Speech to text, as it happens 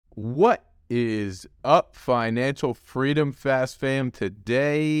What is up, Financial Freedom Fast fam?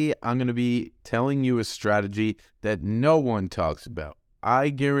 Today, I'm going to be telling you a strategy that no one talks about. I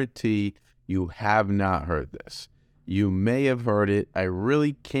guarantee you have not heard this. You may have heard it. I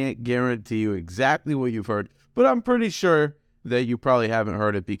really can't guarantee you exactly what you've heard, but I'm pretty sure that you probably haven't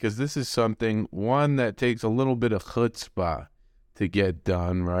heard it because this is something, one, that takes a little bit of chutzpah to get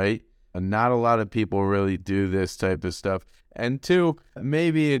done, right? And not a lot of people really do this type of stuff. And two,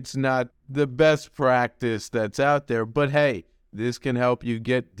 maybe it's not the best practice that's out there, but hey, this can help you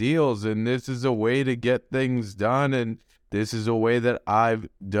get deals, and this is a way to get things done, and this is a way that I've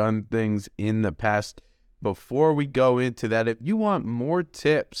done things in the past. Before we go into that, if you want more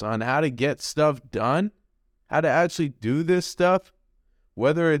tips on how to get stuff done, how to actually do this stuff,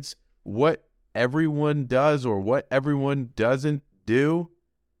 whether it's what everyone does or what everyone doesn't do,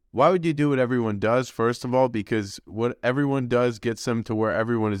 why would you do what everyone does? First of all, because what everyone does gets them to where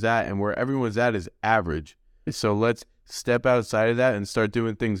everyone is at, and where everyone's at is average. So let's step outside of that and start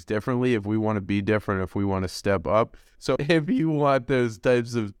doing things differently if we want to be different, if we want to step up. So if you want those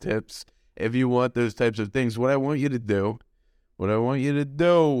types of tips, if you want those types of things, what I want you to do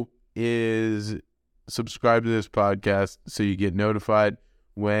is subscribe to this podcast so you get notified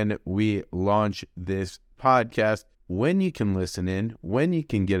when we launch this podcast, when you can listen in, when you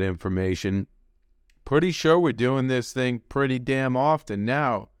can get information. Pretty sure we're doing this thing pretty damn often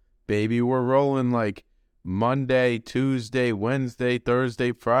now, baby. We're rolling like Monday, Tuesday, Wednesday,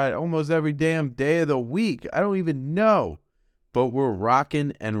 Thursday, Friday, almost every damn day of the week. I don't even know, but we're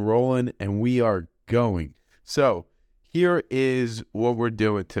rocking and rolling, and we are going. So here is what we're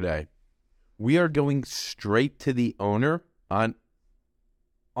doing today. We are going straight to the owner on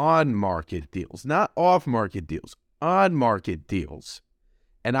on-market deals, not off-market deals. On-market deals.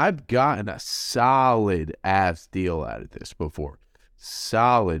 And I've gotten a solid-ass deal out of this before.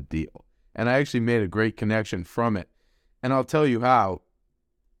 Solid deal. And I actually made a great connection from it. And I'll tell you how.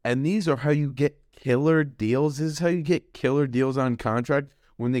 And these are how you get killer deals. This is how you get killer deals on contract.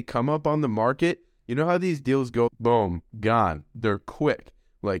 When they come up on the market, you know how these deals go, boom, gone. They're quick.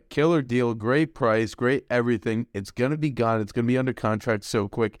 Like killer deal, great price, great everything. It's going to be gone. It's going to be under contract so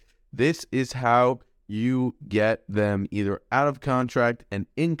quick. This is how you get them either out of contract and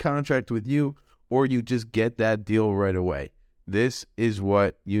in contract with you, or you just get that deal right away. This is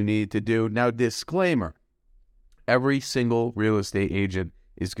what you need to do. Now, disclaimer, every single real estate agent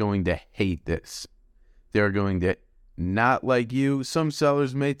is going to hate this. They're going to not like you. Some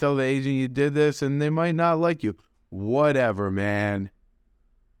sellers may tell the agent you did this and they might not like you. Whatever, man.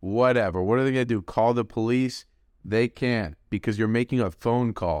 Whatever. What are they going to do? Call the police? They can't, because you're making a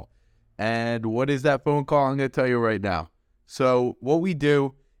phone call. And what is that phone call? I'm going to tell you right now. So what we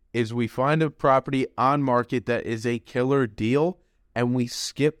do is we find a property on market that is a killer deal, and we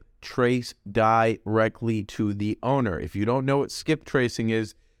skip trace directly to the owner. If you don't know what skip tracing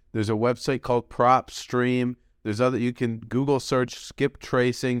is, there's a website called PropStream. You can Google search skip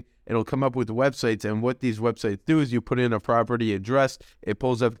tracing. It'll come up with websites, and what these websites do is you put in a property address, it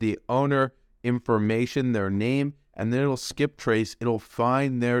pulls up the owner information, their name, and then it'll skip trace. It'll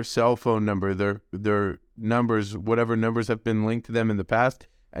find their cell phone number, their numbers, whatever numbers have been linked to them in the past,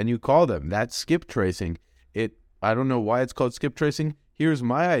 and you call them. That's skip tracing. I don't know why it's called skip tracing. Here's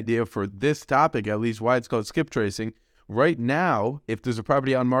my idea for this topic, at least why it's called skip tracing. Right now, if there's a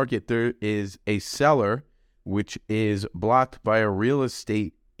property on market, there is a seller which is blocked by a real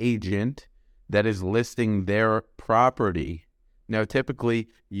estate agent that is listing their property. Now, typically,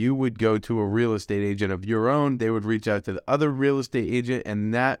 you would go to a real estate agent of your own. They would reach out to the other real estate agent,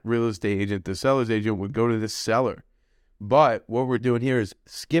 and that real estate agent, the seller's agent, would go to the seller. But what we're doing here is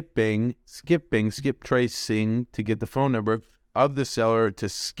skip tracing to get the phone number of the seller, to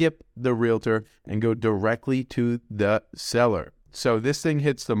skip the realtor and go directly to the seller. So this thing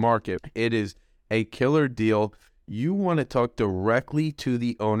hits the market. It is a killer deal. You want to talk directly to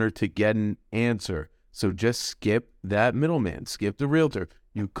the owner to get an answer. So just skip that middleman, skip the realtor.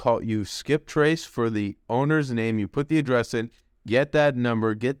 You skip trace for the owner's name, you put the address in, get that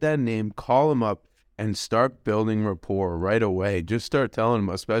number, get that name, call them up, and start building rapport right away. Just start telling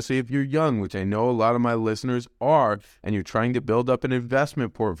them, especially if you're young, which I know a lot of my listeners are, and you're trying to build up an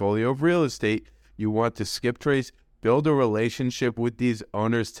investment portfolio of real estate, you want to skip trace, build a relationship with these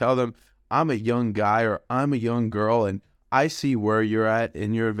owners, tell them, I'm a young guy or I'm a young girl, and I see where you're at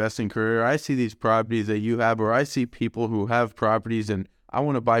in your investing career. I see these properties that you have, or I see people who have properties, and I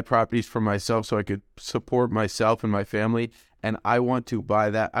want to buy properties for myself so I could support myself and my family, and I want to buy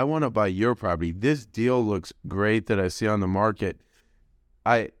that. I want to buy your property. This deal looks great that I see on the market.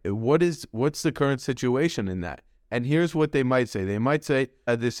 What's the current situation in that? And here's what they might say. They might say,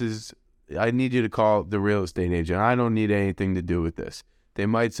 I need you to call the real estate agent. I don't need anything to do with this. They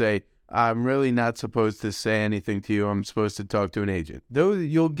might say, I'm really not supposed to say anything to you. I'm supposed to talk to an agent. Though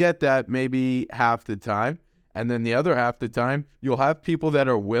you'll get that maybe half the time. And then the other half the time, you'll have people that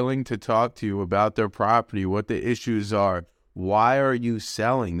are willing to talk to you about their property, what the issues are. Why are you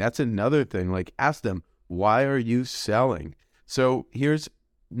selling? That's another thing. Like, ask them, why are you selling? So here's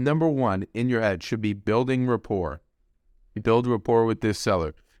number one in your head should be building rapport. Build rapport with this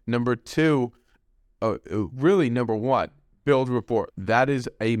seller. Number two, really number one, build rapport. That is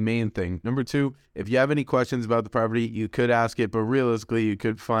a main thing. Number two, if you have any questions about the property, you could ask it, but realistically, you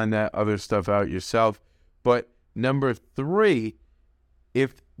could find that other stuff out yourself. But number three,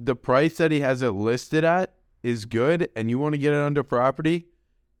 if the price that he has it listed at is good and you want to get it under property,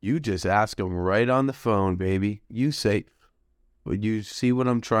 you just ask him right on the phone, baby. You say, you see what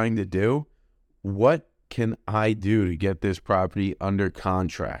I'm trying to do? What can I do to get this property under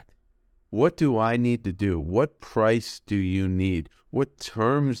contract? What do I need to do? What price do you need? What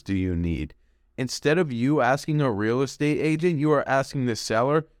terms do you need? Instead of you asking a real estate agent, you are asking the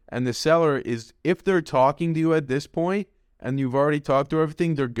seller. And the seller is, if they're talking to you at this point and you've already talked through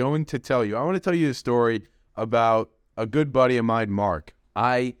everything, they're going to tell you. I want to tell you a story about a good buddy of mine, Mark.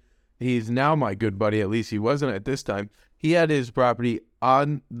 He's now my good buddy, at least he wasn't at this time. He had his property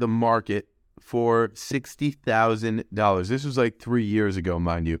on the market for $60,000. This was like 3 years ago,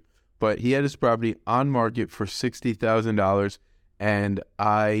 mind you. But he had his property on market for $60,000. And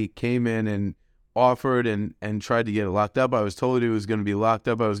I came in and offered and tried to get it locked up. I was told it was going to be locked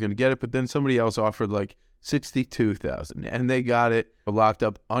up. I was going to get it, but then somebody else offered like $62,000, and they got it locked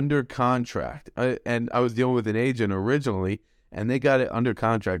up under contract. And I was dealing with an agent originally, and they got it under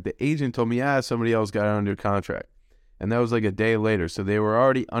contract. The agent told me, somebody else got it under contract, and that was like a day later. So they were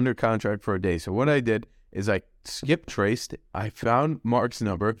already under contract for a day. So what I did is I skip traced. I found Mark's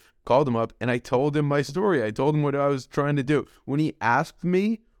number, called him up, and I told him my story. I told him what I was trying to do. When he asked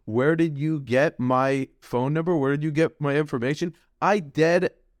me, where did you get my phone number? Where did you get my information? I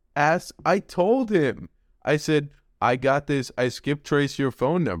told him. I said, I got this. I skip traced your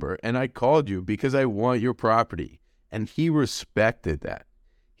phone number and I called you because I want your property. And he respected that.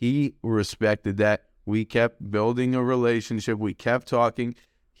 We kept building a relationship. We kept talking.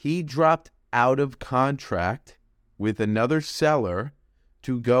 He dropped out of contract with another seller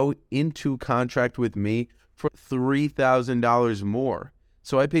to go into contract with me for $3,000 more.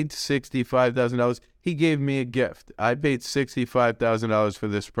 So I paid $65,000. He gave me a gift. I paid $65,000 for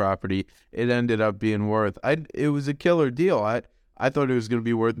this property. It ended up being worth, it was a killer deal. I thought it was going to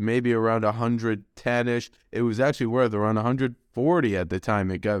be worth maybe around 110-ish. It was actually worth around 140 at the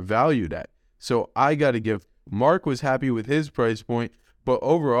time it got valued at. So I got a gift. Mark was happy with his price point, but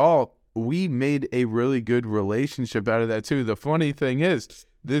overall, we made a really good relationship out of that too. The funny thing is,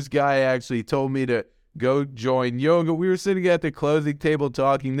 this guy actually told me to go join yoga. We were sitting at the closing table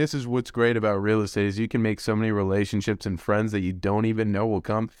talking. This is what's great about real estate is you can make so many relationships and friends that you don't even know will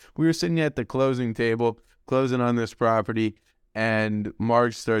come. We were sitting at the closing table, closing on this property, and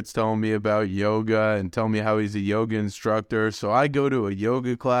Mark starts telling me about yoga and telling me how he's a yoga instructor. So I go to a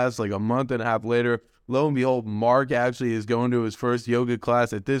yoga class like a month and a half later. Lo and behold, Mark actually is going to his first yoga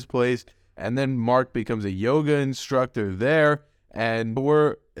class at this place. And then Mark becomes a yoga instructor there. And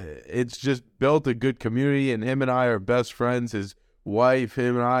it's just built a good community, and him and I are best friends. His wife,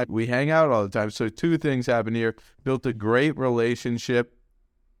 him and I, we hang out all the time. So two things happen here. Built a great relationship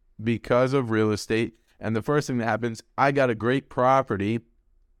because of real estate. And the first thing that happens, I got a great property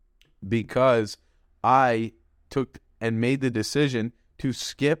because I took and made the decision to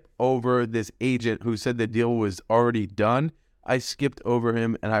skip over this agent who said the deal was already done. I skipped over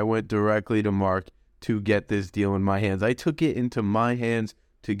him and I went directly to Mark to get this deal in my hands. I took it into my hands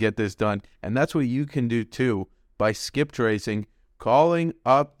to get this done. And that's what you can do too by skip tracing, calling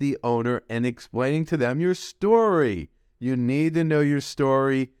up the owner and explaining to them your story. You need to know your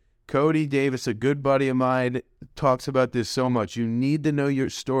story. Cody Davis, a good buddy of mine, talks about this so much. You need to know your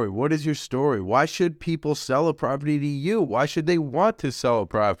story. What is your story? Why should people sell a property to you? Why should they want to sell a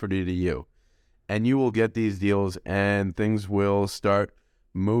property to you? And you will get these deals and things will start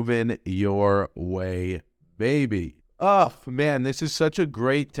moving your way, baby. Oh man, this is such a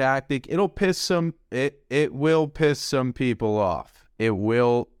great tactic. It will piss some people off. It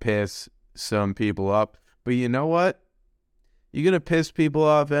will piss some people off. But you know what? You're going to piss people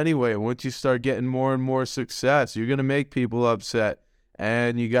off anyway. Once you start getting more and more success, you're going to make people upset.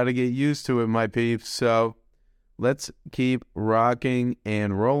 And you got to get used to it, my peeps. So let's keep rocking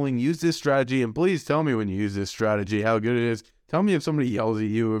and rolling. Use this strategy. And please tell me when you use this strategy how good it is. Tell me if somebody yells at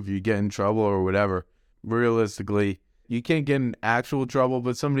you, if you get in trouble or whatever. realistically, you can't get in actual trouble,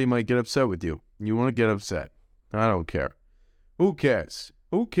 but somebody might get upset with you. You want to get upset. I don't care. Who cares?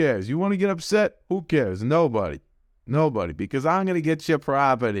 Who cares? You want to get upset? Who cares? Nobody. Nobody. Because I'm going to get your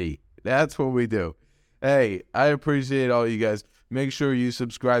property. That's what we do. Hey, I appreciate all you guys. Make sure you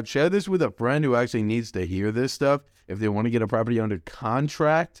subscribe. Share this with a friend who actually needs to hear this stuff. If they want to get a property under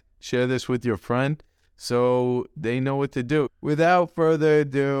contract, share this with your friend so they know what to do. Without further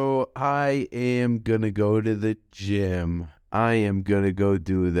ado, I am going to go to the gym. I am going to go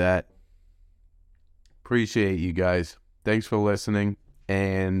do that. Appreciate you guys. Thanks for listening,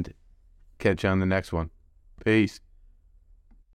 and catch you on the next one. Peace.